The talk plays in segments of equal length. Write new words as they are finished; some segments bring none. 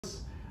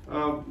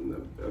uh,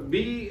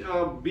 be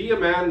a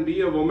man,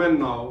 be a woman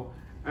now,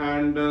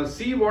 and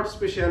see what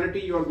specialty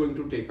you are going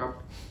to take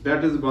up.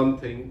 That is one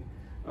thing.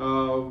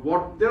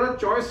 There are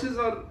choices,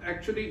 are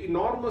actually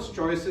enormous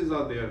choices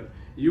are there.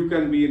 You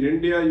can be in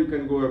India, you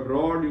can go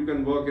abroad, you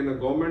can work in a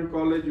government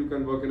college, you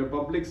can work in a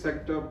public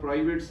sector,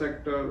 private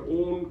sector,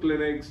 own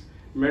clinics,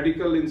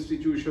 medical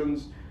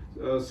institutions,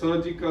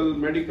 surgical,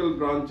 medical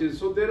branches.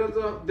 So there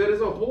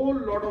is a whole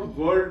lot of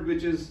world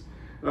which is,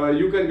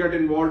 you can get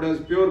involved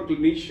as pure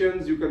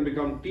clinicians, you can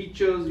become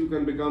teachers, you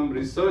can become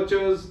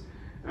researchers,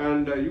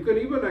 and you can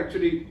even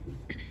actually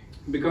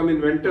become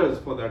inventors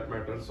for that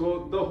matter.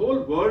 So the whole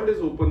world is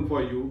open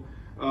for you.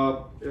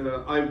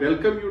 I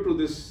welcome you to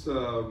this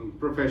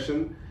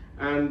profession,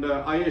 and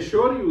I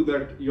assure you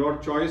that your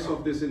choice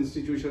of this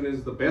institution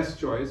is the best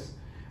choice.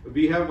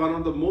 We have one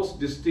of the most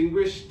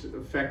distinguished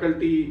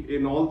faculty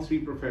in all three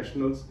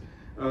professionals.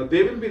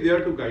 They will be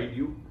there to guide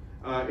you.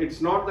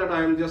 It's not that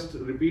I am just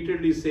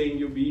repeatedly saying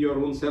you be your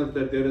own self,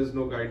 that there is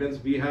no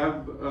guidance. We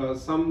have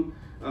some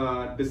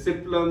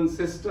discipline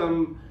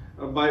system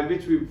by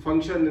which we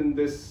function in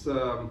this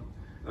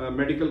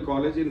medical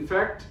college. In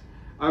fact,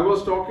 I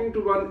was talking to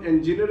one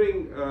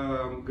engineering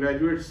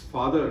graduate's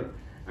father,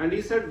 and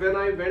he said when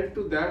I went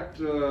to that,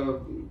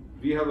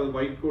 we have a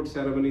white coat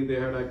ceremony, they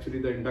had actually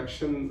the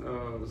induction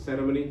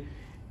ceremony.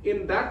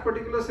 In that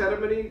particular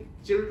ceremony,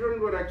 children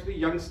were actually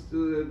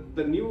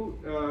the new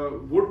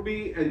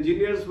would-be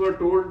engineers were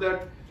told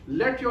that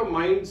let your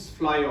minds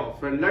fly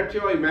off and let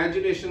your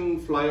imagination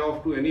fly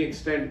off to any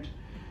extent.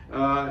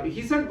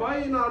 He said, why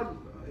in our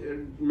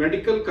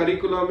medical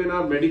curriculum, in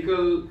our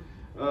medical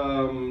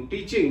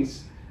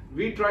teachings,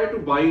 we try to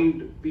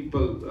bind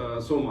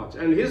people so much?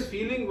 And his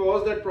feeling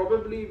was that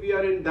probably we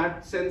are in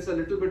that sense a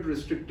little bit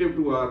restrictive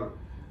to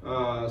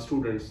our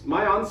students.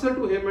 My answer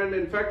to him, and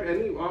in fact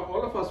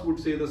all of us would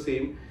say the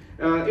same,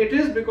 it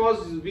is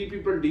because we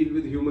people deal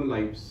with human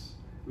lives.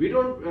 We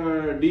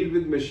don't deal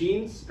with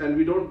machines, and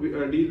we don't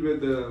deal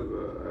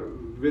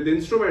with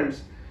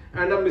instruments.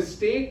 And a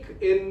mistake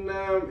in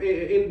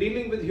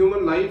dealing with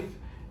human life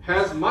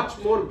has much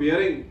more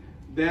bearing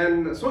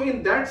than, so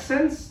in that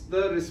sense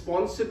the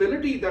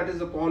responsibility that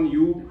is upon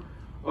you,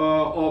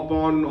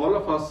 upon all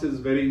of us, is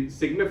very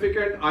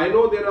significant. I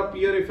know there are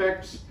peer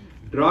effects,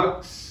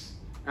 drugs,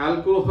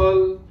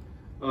 alcohol,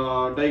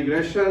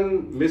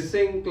 digression,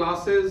 missing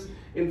classes.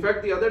 In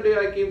fact, the other day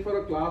I came for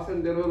a class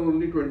and there were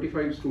only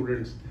 25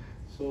 students.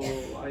 So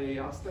I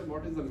asked them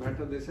what is the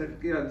matter. They said,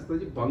 "Ki Ajita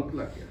ji bunk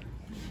lag gaya."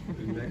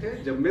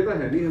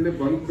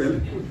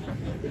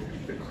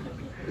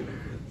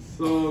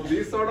 So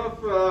these sort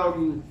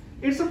of,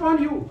 it's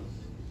upon you.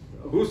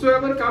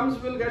 Whosoever comes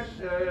will get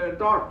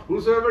taught.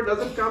 Whosoever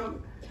doesn't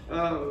come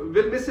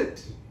will miss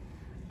it.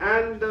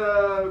 And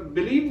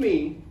believe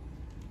me,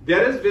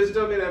 there is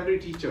wisdom in every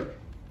teacher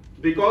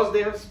because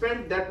they have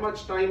spent that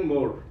much time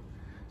more.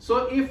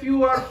 So if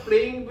you are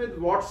playing with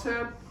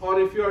WhatsApp, or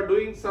if you are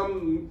doing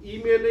some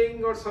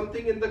emailing or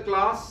something in the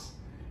class,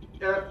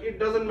 it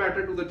doesn't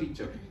matter to the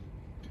teacher.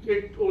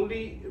 It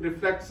only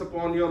reflects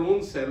upon your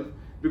own self,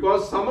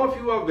 because some of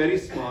you are very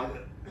smart.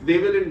 They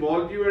will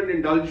involve you and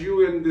indulge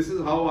you, and this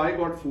is how I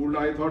got fooled.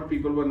 I thought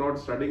people were not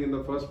studying in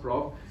the first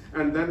prof,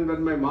 and then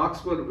when my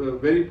marks were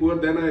very poor,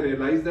 then I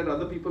realized that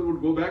other people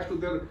would go back to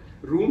their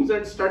rooms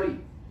and study.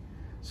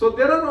 So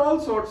there are all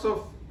sorts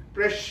of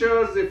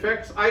pressures,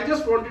 effects. I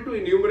just wanted to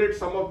enumerate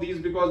some of these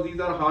because these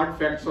are hard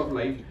facts of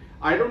life.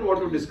 I don't want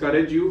to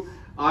discourage you.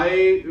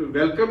 I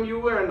welcome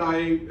you, and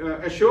I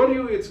assure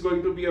you it's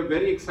going to be a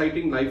very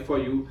exciting life for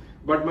you.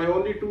 But my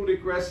only two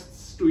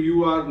requests to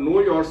you are: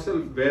 know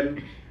yourself well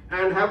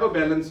and have a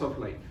balance of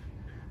life.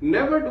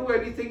 Never do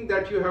anything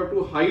that you have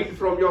to hide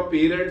from your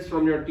parents,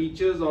 from your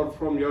teachers, or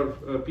from your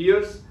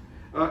peers.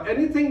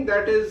 Anything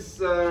that is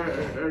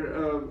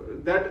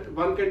that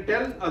one can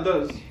tell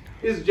others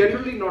is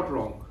generally not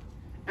wrong.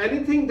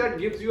 Anything that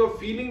gives you a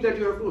feeling that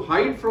you have to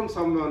hide from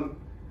someone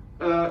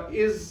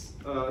is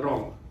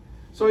wrong.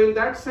 So in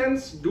that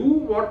sense, do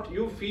what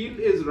you feel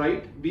is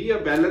right, be a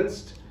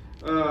balanced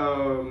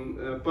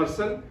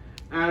person,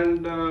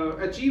 and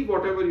achieve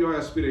whatever your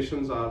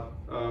aspirations are,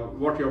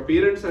 what your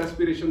parents'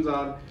 aspirations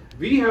are.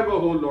 We have a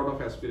whole lot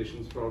of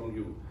aspirations from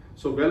you.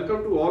 So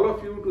welcome to all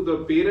of you, to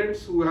the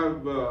parents who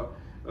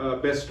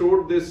have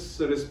bestowed this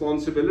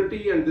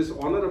responsibility and this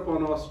honor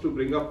upon us to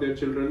bring up their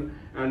children,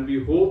 and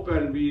we hope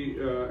and we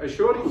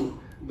assure you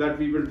that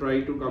we will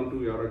try to come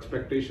to your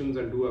expectations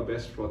and do our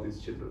best for these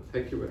children.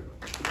 Thank you very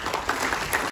much.